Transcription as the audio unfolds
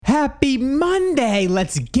Happy Monday.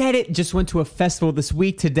 Let's get it. Just went to a festival this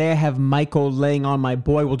week. Today I have Michael Laing on, my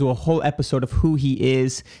boy. We'll do a whole episode of who he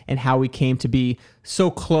is and how we came to be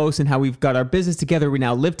so close and how we've got our business together. We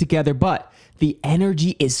now live together, but the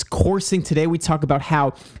energy is coursing. Today we talk about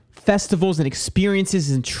how festivals and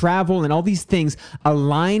experiences and travel and all these things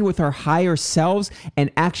align with our higher selves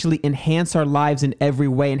and actually enhance our lives in every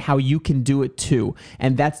way, and how you can do it too.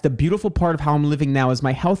 And that's the beautiful part of how I'm living now, is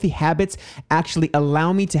my healthy habits actually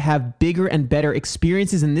allow me to have bigger and better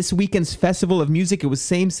experiences. And this weekend's festival of music, it was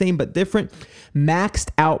same but different,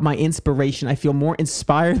 maxed out my inspiration. I feel more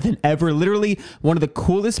inspired than ever. Literally one of the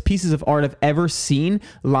coolest pieces of art I've ever seen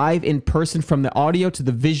live in person, from the audio to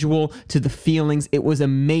the visual to the feelings. It was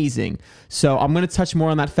amazing. So I'm going to touch more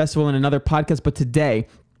on that festival in another podcast, but today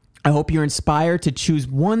I hope you're inspired to choose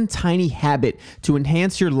one tiny habit to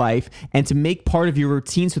enhance your life and to make part of your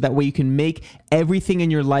routine, so that way you can make everything in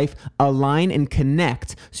your life align and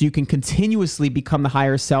connect, so you can continuously become the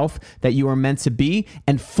higher self that you are meant to be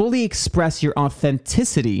and fully express your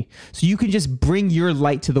authenticity, so you can just bring your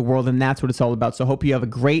light to the world. And that's what it's all about. So I hope you have a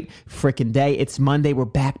great freaking day. It's Monday. We're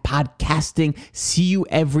back podcasting. See you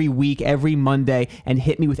every week, every Monday, and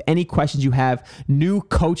hit me with any questions you have. New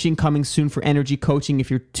coaching coming soon for energy coaching. If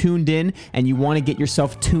you're tuned in and you want to get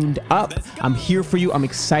yourself tuned up, I'm here for you. I'm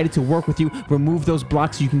excited to work with you. Remove those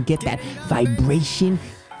blocks so you can get that vibration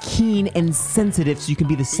keen and sensitive, so you can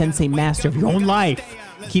be the sensei master of your own life.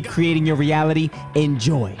 Keep creating your reality.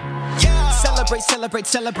 Enjoy. Celebrate.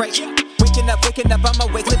 Waking up, I'm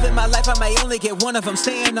awake, living my life. I may only get one of them.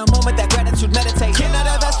 Stay in a moment, that gratitude, meditate. Cannot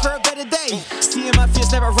have asked for a better day. Seeing my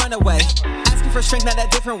fears never run away. Asking for strength, not a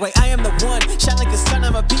different way. I am the one, shine like the sun,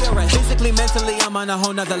 I'ma be alright. Physically, mentally, I'm on a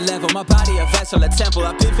whole nother level. My body a vessel, a temple.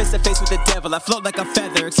 I've been face to face with the devil. I float like a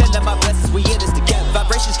feather, extending my blessings. We in this together.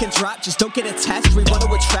 Vibrations can drop, just don't get attached. We want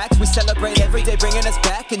to attract, we celebrate every day, bringing us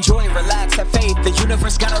back. Enjoy, relax, have faith. The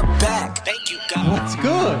universe got our back. Thank you, God. What's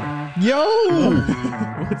good? Yo!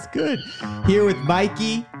 What's good? Here with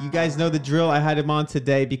Mikey. You guys know the drill. I had him on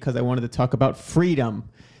today because I wanted to talk about freedom.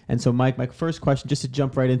 And so, Mike, my first question, just to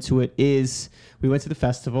jump right into it, is we went to the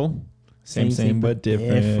festival. Same, but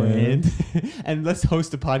different. And let's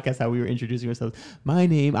host a podcast how we were introducing ourselves.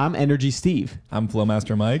 I'm Energy Steve. I'm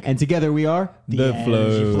Flowmaster Mike. And together we are the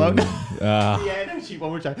Flow. The Energy.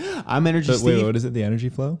 One more time. I'm Energy Steve. Wait, what is it? The Energy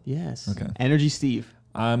Flow? Yes. Okay. Energy Steve.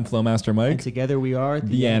 I'm Flowmaster Mike. And together we are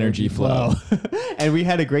the Energy Flow. And we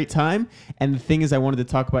had a great time. And the thing is, I wanted to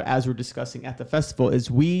talk about, as we're discussing at the festival,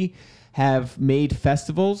 is we have made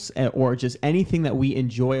festivals or just anything that we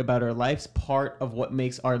enjoy about our lives part of what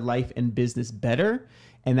makes our life and business better.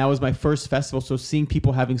 And that was my first festival. So seeing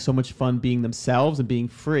people having so much fun being themselves and being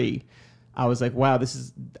free, I was like, wow,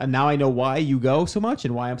 now I know why you go so much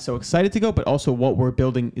and why I'm so excited to go, but also what we're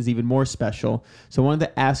building is even more special. So I wanted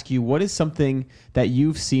to ask you, what is something that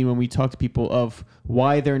you've seen when we talk to people of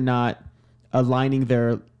why they're not aligning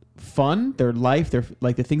their fun, their life, their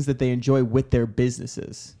like the things that they enjoy with their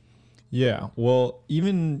businesses? Yeah, well,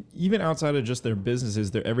 even outside of just their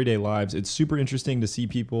businesses, their everyday lives, it's super interesting to see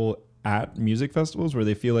people at music festivals where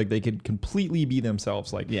they feel like they could completely be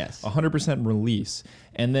themselves, like 100% release.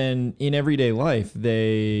 And then in everyday life,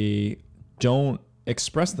 they don't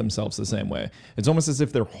express themselves the same way. It's almost as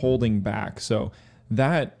if they're holding back. So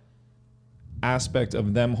that aspect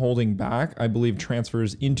of them holding back, I believe,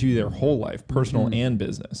 transfers into their whole life, personal and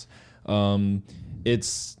business.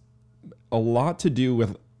 It's a lot to do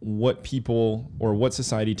with what people or what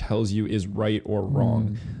society tells you is right or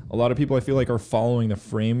wrong. A lot of people, I feel like, are following the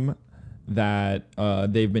frame that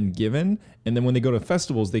they've been given, and then when they go to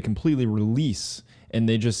festivals, they completely release and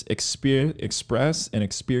they just express and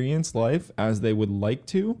experience life as they would like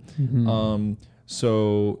to.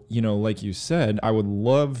 So, like you said, I would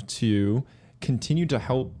love to continue to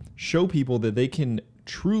help show people that they can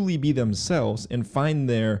truly be themselves and find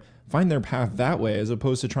their path that way, as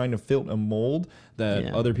opposed to trying to fit a mold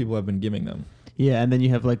that other people have been giving them. Yeah, and then you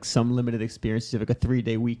have like some limited experiences, like a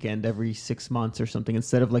 3-day weekend every 6 months or something,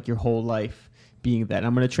 instead of like your whole life being that.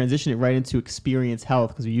 I'm going to transition it right into Experience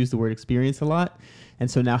Health, because we use the word experience a lot. And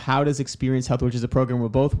so now, how does Experience Health, which is a program we're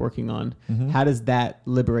both working on, how does that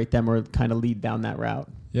liberate them or kind of lead down that route?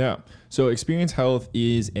 Yeah. So Experience Health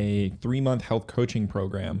is a 3-month health coaching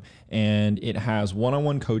program, and it has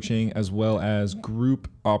one-on-one coaching as well as group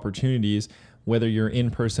opportunities, whether you're in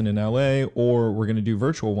person in LA or we're going to do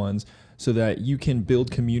virtual ones, so that you can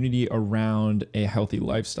build community around a healthy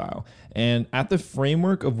lifestyle. And at the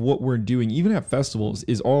framework of what we're doing, even at festivals,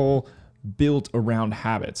 is all built around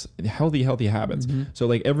habits, healthy habits. So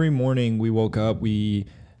like every morning we woke up, we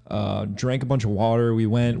drank a bunch of water. We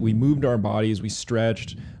moved our bodies, we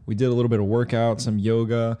stretched, we did a little bit of workout, some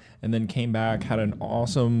yoga, and then came back, had an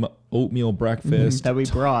awesome oatmeal breakfast that we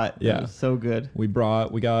brought. Yeah, it was so good. We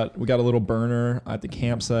got a little burner at the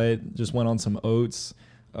campsite. Just went on some oats.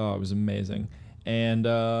 Oh, it was amazing. And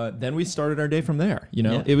then we started our day from there.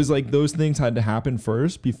 It was like those things had to happen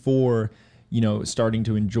first before starting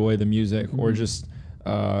to enjoy the music or just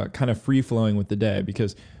kind of free flowing with the day,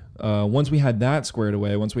 because once we had that squared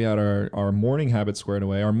away, once we had our morning habits squared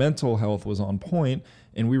away, our mental health was on point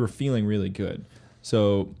and we were feeling really good.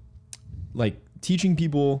 So like teaching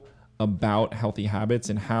people about healthy habits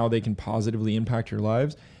and how they can positively impact your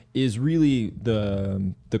lives is really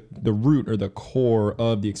the root or the core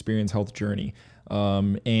of the Experience Health journey.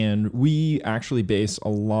 And we actually base a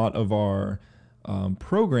lot of our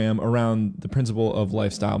program around the principle of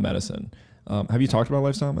lifestyle medicine. Have you talked about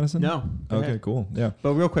lifestyle medicine? No. Okay, cool. Yeah.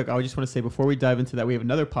 But real quick, I just want to say before we dive into that, we have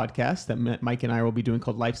another podcast that Mike and I will be doing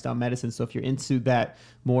called Lifestyle Medicine. So if you're into that,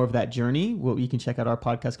 more of that journey, you can check out our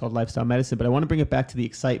podcast called Lifestyle Medicine. But I want to bring it back to the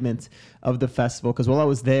excitement of the festival, because while I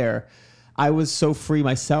was there, I was so free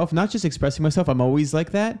myself, not just expressing myself. I'm always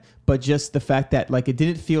like that, but just the fact that like it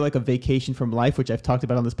didn't feel like a vacation from life, which I've talked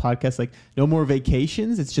about on this podcast. Like no more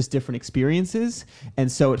vacations. It's just different experiences. And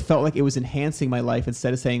so it felt like it was enhancing my life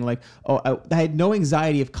instead of saying like, oh, I had no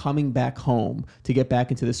anxiety of coming back home to get back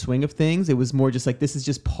into the swing of things. It was more just like, this is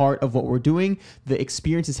just part of what we're doing. The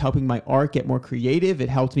experience is helping my art get more creative. It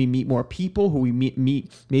helped me meet more people who we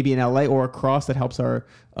meet maybe in LA or across. That helps our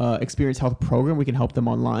Experience Health program. We can help them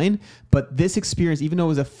online. But this experience, even though it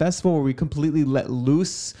was a festival where we completely let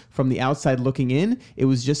loose from the outside looking in, it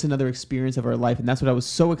was just another experience of our life. And that's what I was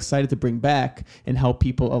so excited to bring back and help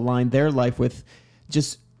people align their life with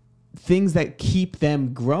just things that keep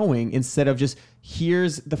them growing instead of just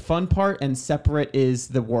here's the fun part and separate is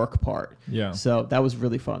the work part. Yeah. So that was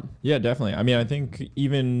really fun. Yeah, definitely. I mean, I think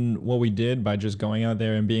even what we did by just going out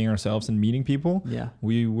there and being ourselves and meeting people,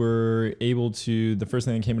 we were able to, the first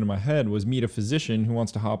thing that came into my head was meet a physician who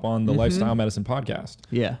wants to hop on the Lifestyle Medicine podcast.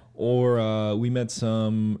 Yeah. Or we met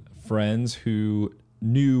some friends who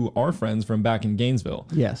knew our friends from back in Gainesville.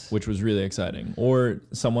 Yes. Which was really exciting. Or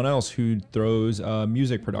someone else who throws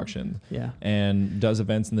music production and does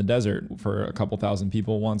events in the desert for a couple thousand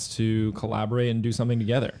people, wants to collaborate and do something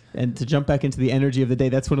together. And to jump back into the energy of the day,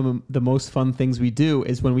 that's one of the most fun things we do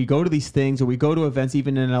is when we go to these things or we go to events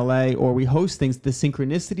even in LA or we host things, the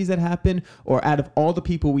synchronicities that happen, or out of all the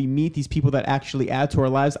people we meet, these people that actually add to our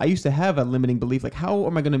lives. I used to have a limiting belief, like how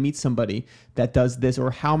am I going to meet somebody that does this, or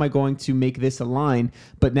how am I going to make this align?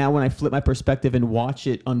 But now when I flip my perspective and watch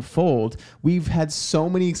it unfold, we've had so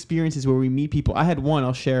many experiences where we meet people. I had one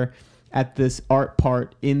I'll share at this art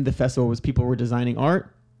part in the festival was people were designing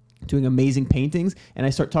art, doing amazing paintings. And I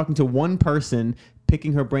start talking to one person,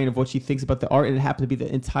 picking her brain of what she thinks about the art. And it happened to be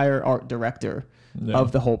the entire art director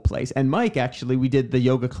of the whole place. And Mike, actually, we did the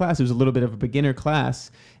yoga class. It was a little bit of a beginner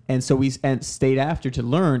class. And so we stayed after to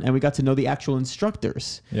learn, and we got to know the actual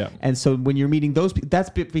instructors. Yeah. And so when you're meeting those people, that's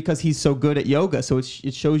because he's so good at yoga. So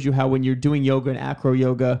it shows you how when you're doing yoga and acro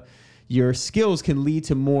yoga, your skills can lead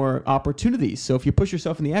to more opportunities. So if you push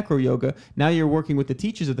yourself in the acro yoga, now you're working with the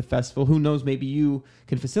teachers of the festival. Who knows, maybe you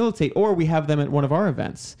can facilitate, or we have them at one of our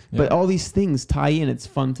events. Yeah. But all these things tie in. It's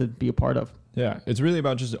fun to be a part of. Yeah, it's really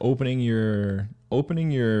about just opening your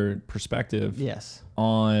perspective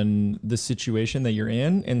on the situation that you're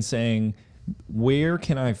in and saying, where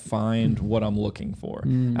can I find what I'm looking for?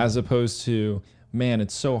 As opposed to, man,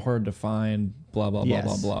 it's so hard to find blah, blah, blah,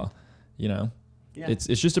 blah, blah. You know? Yeah. It's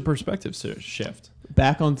just a perspective shift.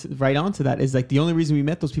 Right onto that is like the only reason we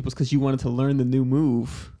met those people is because you wanted to learn the new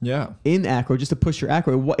move. Yeah. In acro, just to push your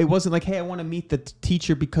acro. It wasn't like, hey, I want to meet the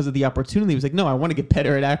teacher because of the opportunity. It was like, no, I want to get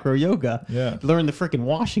better at acro yoga. Yeah. Learn the freaking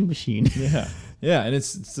washing machine. Yeah. Yeah, and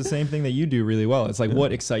it's the same thing that you do really well. It's like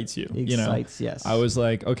what excites you. Yes. I was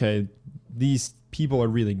like, okay, these people are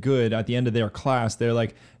really good. At the end of their class, they're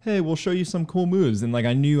like, hey, we'll show you some cool moves. And like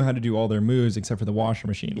I knew how to do all their moves except for the washer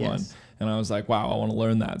machine one. And I was like, wow, I want to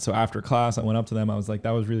learn that. So after class, I went up to them. I was like,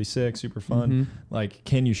 that was really sick, super fun. Like,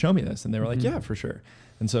 can you show me this? And they were like, yeah, for sure.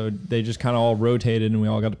 And so they just kind of all rotated and we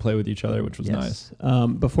all got to play with each other, which was nice.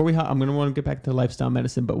 Before I'm going to want to get back to lifestyle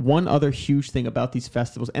medicine, but one other huge thing about these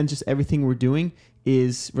festivals and just everything we're doing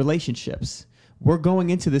is relationships. We're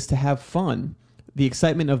going into this to have fun. The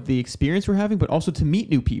excitement of the experience we're having, but also to meet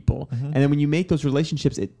new people. And then when you make those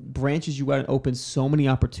relationships, it branches you out and opens so many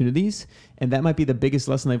opportunities. And that might be the biggest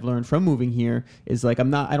lesson I've learned from moving here is like, I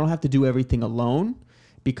don't have to do everything alone,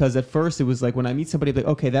 because at first it was like when I meet somebody, I'm like,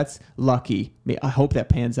 okay, that's lucky. I hope that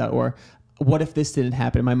pans out. Or what if this didn't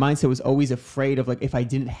happen? My mindset was always afraid of like, if I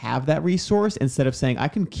didn't have that resource, instead of saying I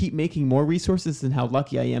can keep making more resources and how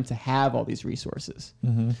lucky I am to have all these resources.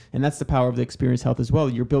 And that's the power of the Experience Health as well.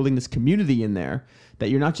 You're building this community in there that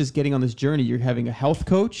you're not just getting on this journey. You're having a health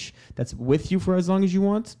coach that's with you for as long as you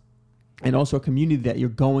want, and also a community that you're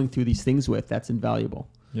going through these things with. That's invaluable.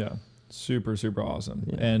 Yeah. Super, super awesome.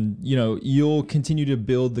 Yeah. And, you know, you'll continue to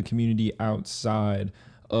build the community outside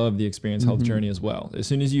of the Experience Health journey as well. As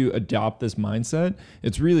soon as you adopt this mindset,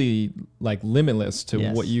 it's really like limitless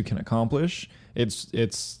to what you can accomplish.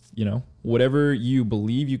 It's, you know, whatever you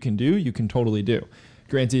believe you can do, you can totally do.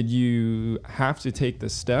 Granted, you have to take the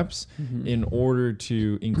steps in order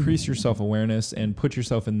to increase your self-awareness and put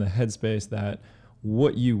yourself in the headspace that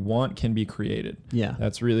what you want can be created. Yeah.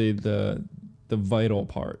 That's really the vital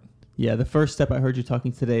part. Yeah, the first step I heard you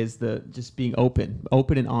talking today is just being open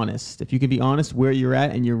and honest. If you can be honest where you're at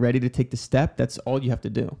and you're ready to take the step, that's all you have to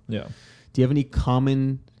do. Yeah. Do you have any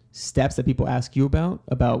common steps that people ask you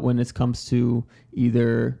about when it comes to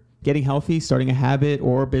either getting healthy, starting a habit,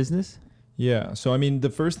 or a business? Yeah. So, I mean, the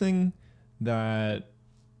first thing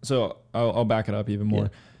I'll back it up even more. Yeah.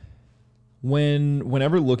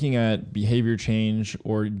 Whenever looking at behavior change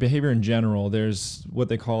or behavior in general, there's what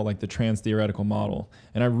they call like the trans-theoretical model.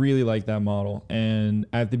 And I really like that model. And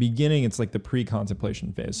at the beginning, it's like the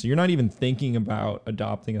pre-contemplation phase. So you're not even thinking about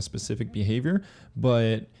adopting a specific behavior,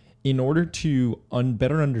 but in order to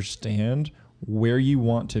better understand where you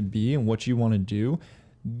want to be and what you want to do,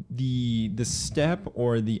 the step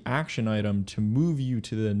or the action item to move you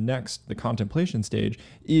to the contemplation stage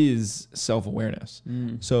is self-awareness.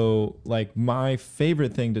 So like my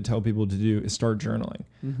favorite thing to tell people to do is start journaling.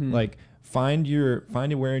 Like find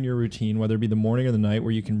where in your routine, whether it be the morning or the night,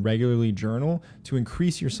 where you can regularly journal to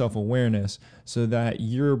increase your self-awareness so that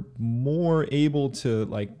you're more able to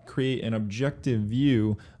like create an objective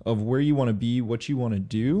view of where you want to be, what you want to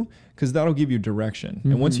do, because that'll give you direction.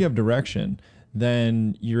 And once you have direction,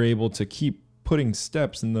 then you're able to keep putting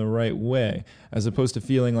steps in the right way, as opposed to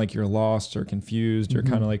feeling like you're lost or confused or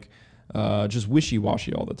kind of like just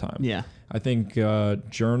wishy-washy all the time. Yeah. I think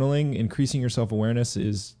journaling, increasing your self-awareness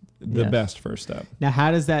is the best first step. Now,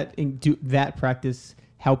 how does that practice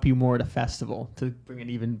help you more at a festival, to bring it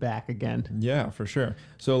even back again? Yeah, for sure.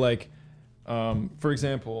 So like, for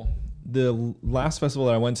example, the last festival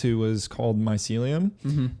that I went to was called Mycelium,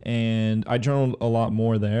 and I journaled a lot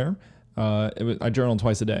more there. I journaled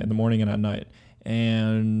twice a day, in the morning and at night.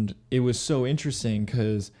 And it was so interesting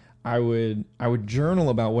because I would journal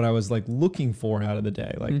about what I was like looking for out of the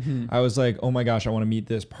day. Like I was like, oh my gosh, I want to meet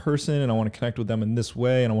this person and I want to connect with them in this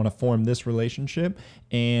way and I want to form this relationship.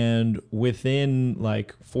 And within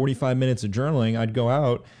like 45 minutes of journaling, I'd go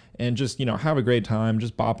out and just, you know, have a great time,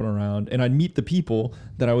 just bopping around. And I'd meet the people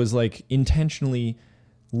that I was like intentionally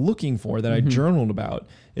looking for, that I journaled about.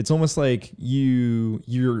 It's almost like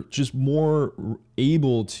you're just more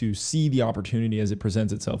able to see the opportunity as it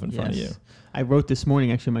presents itself in front of you. I wrote this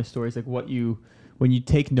morning, actually, my story is like when you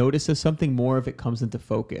take notice of something, more of it comes into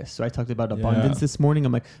focus. So I talked about abundance this morning.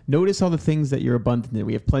 I'm like, notice all the things that you're abundant in.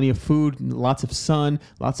 We have plenty of food, lots of sun,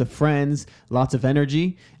 lots of friends, lots of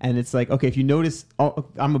energy. And it's like, okay, if you notice,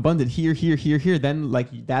 I'm abundant here, then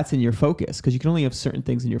like that's in your focus, because you can only have certain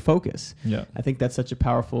things in your focus. Yeah. I think that's such a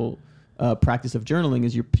powerful practice of journaling,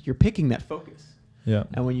 is you're picking that focus. Yeah.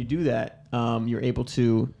 And when you do that, you're able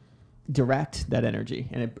to direct that energy,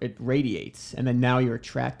 and it radiates, and then now you're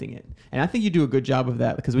attracting it. And I think you do a good job of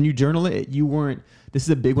that, because when you journal it, this is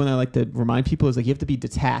a big one I like to remind people, is like you have to be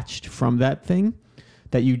detached from that thing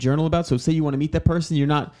that you journal about. So say you want to meet that person, you're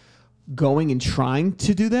not going and trying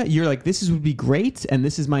to do that. You're like, would be great, and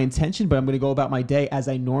this is my intention, but I'm going to go about my day as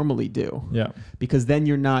I normally do. Yeah. Because then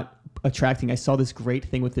you're not attracting. I saw this great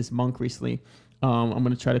thing with this monk recently. I'm going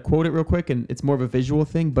to try to quote it real quick, and it's more of a visual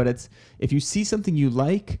thing, but it's, if you see something you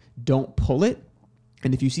like, don't pull it.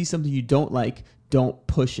 And if you see something you don't like, don't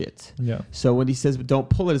push it. Yeah. So when he says don't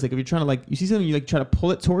pull it, it's like if you're trying to you see something, you like try to pull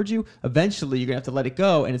it towards you, eventually you're going to have to let it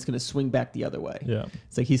go, and it's going to swing back the other way. Yeah.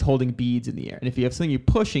 It's like he's holding beads in the air. And if you have something you're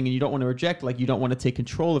pushing and you don't want to reject, like you don't want to take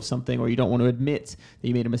control of something, or you don't want to admit that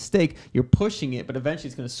you made a mistake, you're pushing it, but eventually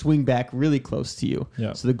it's going to swing back really close to you.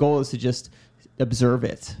 Yeah. So the goal is to just observe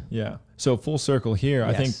it. Yeah. So full circle here.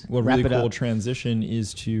 Yes. I think what really cool transition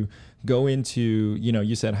is to go into,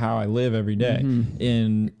 you said how I live every day.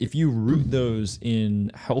 And if you root those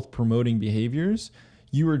in health promoting behaviors,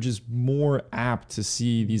 you are just more apt to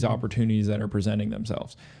see these opportunities that are presenting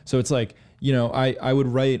themselves. So it's like, I would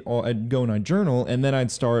I'd go and I'd journal, and then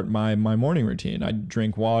I'd start my morning routine. I'd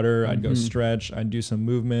drink water, I'd go stretch, I'd do some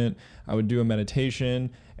movement, I would do a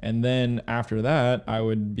meditation. And then after that, I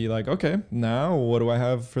would be like, okay, now what do I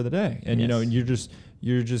have for the day? And,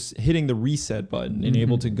 you're just hitting the reset button and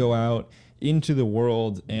able to go out into the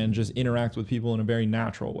world and just interact with people in a very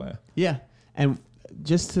natural way. Yeah. And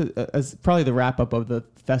just to, as probably the wrap up of the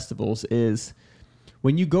festivals is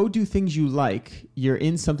when you go do things you like, you're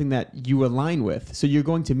in something that you align with. So you're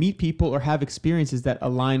going to meet people or have experiences that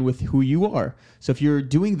align with who you are. So if you're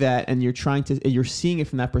doing that and you're seeing it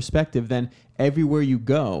from that perspective, then everywhere you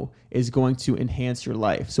go is going to enhance your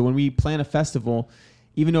life. So when we plan a festival,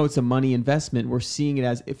 even though it's a money investment, we're seeing it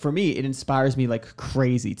as, for me, it inspires me like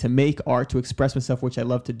crazy to make art, to express myself, which I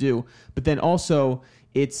love to do. But then also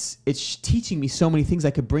it's teaching me so many things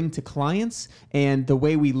I could bring to clients, and the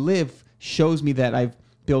way we live shows me that I've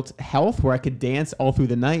built health where I could dance all through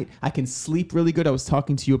the night. I can sleep really good. I was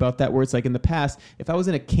talking to you about that, where it's like in the past, if I was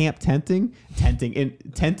in a camp camping in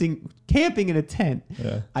a tent,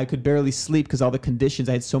 I could barely sleep because all the conditions,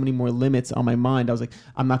 I had so many more limits on my mind. I was like,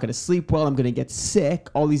 I'm not going to sleep well. I'm going to get sick,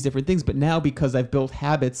 all these different things. But now because I've built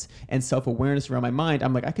habits and self-awareness around my mind,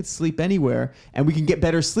 I'm like, I could sleep anywhere and we can get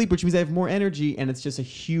better sleep, which means I have more energy, and it's just a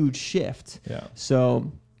huge shift. Yeah.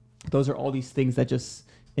 So those are all these things that just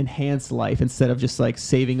enhance life instead of just like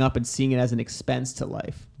saving up and seeing it as an expense to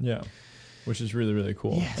life. Yeah. Which is really, really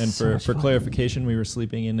cool. Yes, and for clarification, we were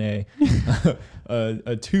sleeping in a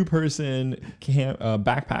 2-person camp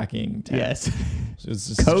backpacking tent. Yes. So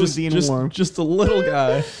it's cozy and warm. Just a little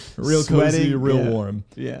guy, real sweating, cozy, real warm.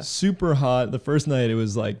 Yeah. Super hot. The first night it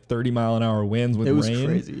was like 30-mile-an-hour winds with rain. It was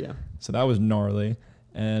crazy, yeah. So that was gnarly.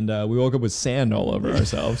 And we woke up with sand all over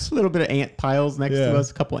ourselves. A little bit of ant piles next to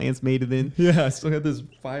us. A couple ants made it in. Yeah, I still had this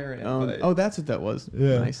fire ant bite. Oh, that's what that was.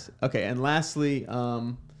 Yeah. Nice. Okay, and lastly,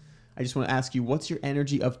 I just want to ask you, what's your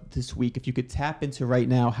energy of this week? If you could tap into right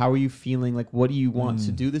now, how are you feeling? Like, what do you want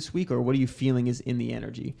to do this week, or what are you feeling is in the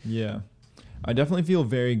energy? Yeah. I definitely feel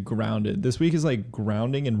very grounded. This week is like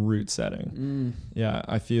grounding and root setting. Yeah,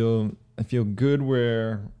 I feel good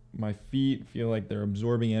where my feet feel like they're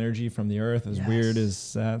absorbing energy from the earth, as weird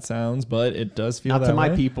as that sounds, but it does feel not that to way.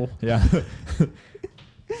 My people. Yeah.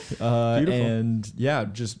 And yeah,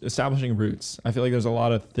 just establishing roots. I feel like there's a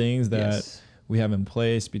lot of things that we have in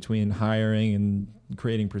place between hiring and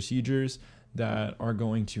creating procedures that are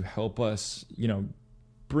going to help us,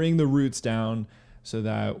 bring the roots down so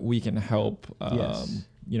that we can help,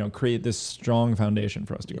 create this strong foundation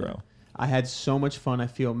for us to grow. I had so much fun. I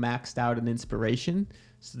feel maxed out in inspiration.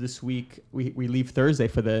 So this week, we leave Thursday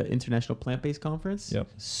for the International Plant-Based Conference. Yep.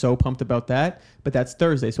 So pumped about that. But that's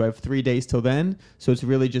Thursday, so I have 3 days till then. So it's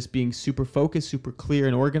really just being super focused, super clear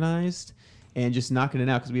and organized, and just knocking it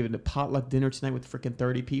out, because we have a potluck dinner tonight with freaking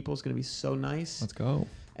 30 people. It's going to be so nice. Let's go.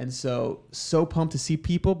 And so pumped to see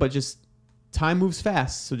people, but just time moves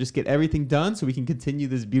fast. So just get everything done so we can continue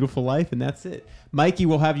this beautiful life, and that's it. Mikey,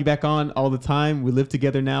 we'll have you back on all the time. We live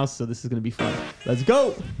together now, so this is going to be fun. Let's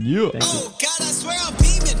go. Yeah. Oh, God, I swear I'm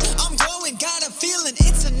beaming. I'm glowing, got a feeling.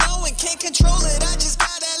 It's a knowing, can't control it. I just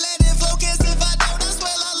gotta let it flow, 'cause if I don't, I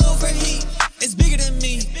swear I'll overheat. It's bigger than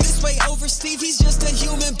me. This way over Steve, he's just a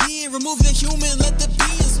human being. Remove the human, let the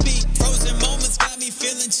being speak. Frozen moments got me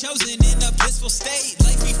feeling chosen in a blissful state.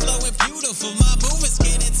 Life be flowing beautiful. My movements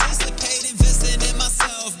can't anticipate. Investing in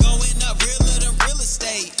myself, going up realer than real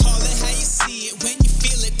estate. Call it how you see it. When you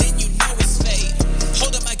feel it, then you know it's fate.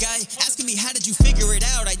 Hold up, my guy, asking me how did you figure it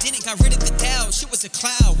out? I didn't, got rid of the doubt. Shit was a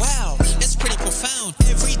cloud. Wow, that's pretty profound.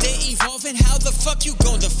 Every day evolving. How the fuck you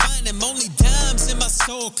gon' define them? Only dimes in my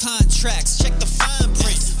soul contracts. Check the fine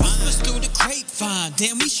print. Whispers through the grapevine.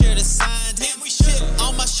 Damn, we should have signed. Damn, we should.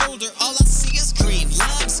 On my shoulder, all I see is green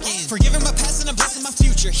lime skin. Forgiving my past and I'm blessing my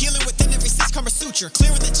future. Healing within every stitch, Kama Suture.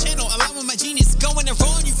 Clearing the channel, allowing my genius. Going and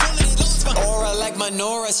wrong, you feeling it all. Aura like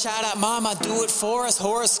menorahs. Shout out mama, do it for us.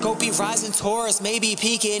 Horoscopy rising Taurus. Maybe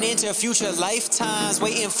peeking into future lifetimes.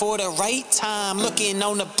 Waiting for the right time. Looking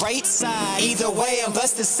on the bright side. Either way, I'm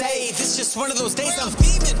blessed to say this just one of those days. I'm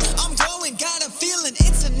beaming, I'm glowing, got a feeling.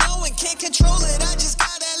 It's a knowing, can't control it. I just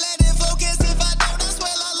gotta let it focus. If I don't, I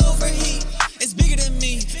swear I'll overheat. It's bigger than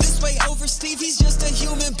me. This way over Steve, he's just a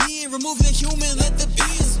human being. Remove the human, let the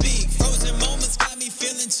being speak. Frozen moments got me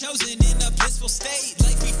feeling chosen in a blissful state.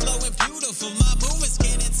 Life be flowing beautiful. My movements